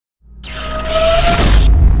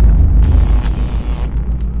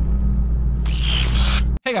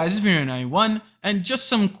Hey guys, it's Video91, and just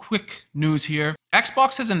some quick news here.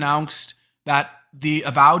 Xbox has announced that the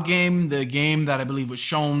Avowed game, the game that I believe was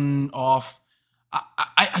shown off,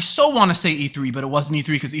 I so want to say E3, but it wasn't E3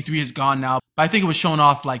 because E3 is gone now. But I think it was shown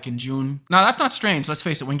off like in June. Now that's not strange, let's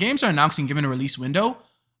face it. When games are announced and given a release window,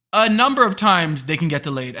 a number of times they can get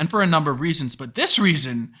delayed, and for a number of reasons. But this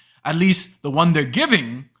reason, at least the one they're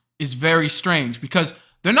giving, is very strange because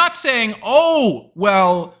they're not saying, oh,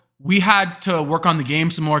 well, we had to work on the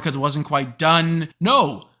game some more because it wasn't quite done.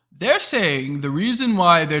 No, they're saying the reason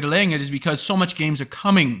why they're delaying it is because so much games are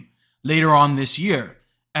coming later on this year.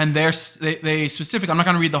 And they specific, I'm not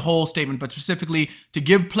going to read the whole statement, but specifically to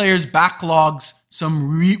give players backlogs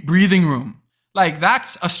some breathing room. Like,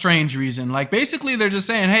 that's a strange reason. Like, basically, they're just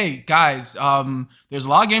saying, hey, guys, there's a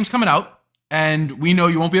lot of games coming out, and we know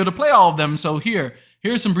you won't be able to play all of them, so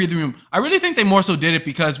here's some breathing room. I really think they more so did it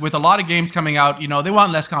because with a lot of games coming out, you know, they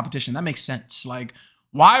want less competition. That makes sense. Like,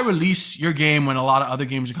 why release your game when a lot of other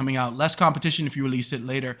games are coming out? Less competition if you release it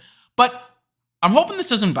later. But I'm hoping this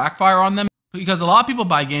doesn't backfire on them because a lot of people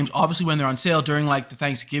buy games, obviously, when they're on sale during like the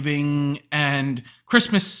Thanksgiving and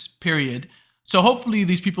Christmas period. So hopefully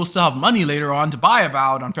these people still have money later on to buy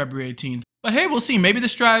Avowed on February 18th. But hey, we'll see. Maybe the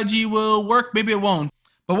strategy will work. Maybe it won't.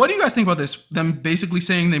 But what do you guys think about this? Them basically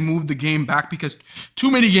saying they moved the game back because too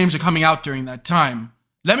many games are coming out during that time.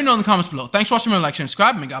 Let me know in the comments below. Thanks for watching. Like, share, and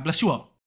subscribe, and God bless you all.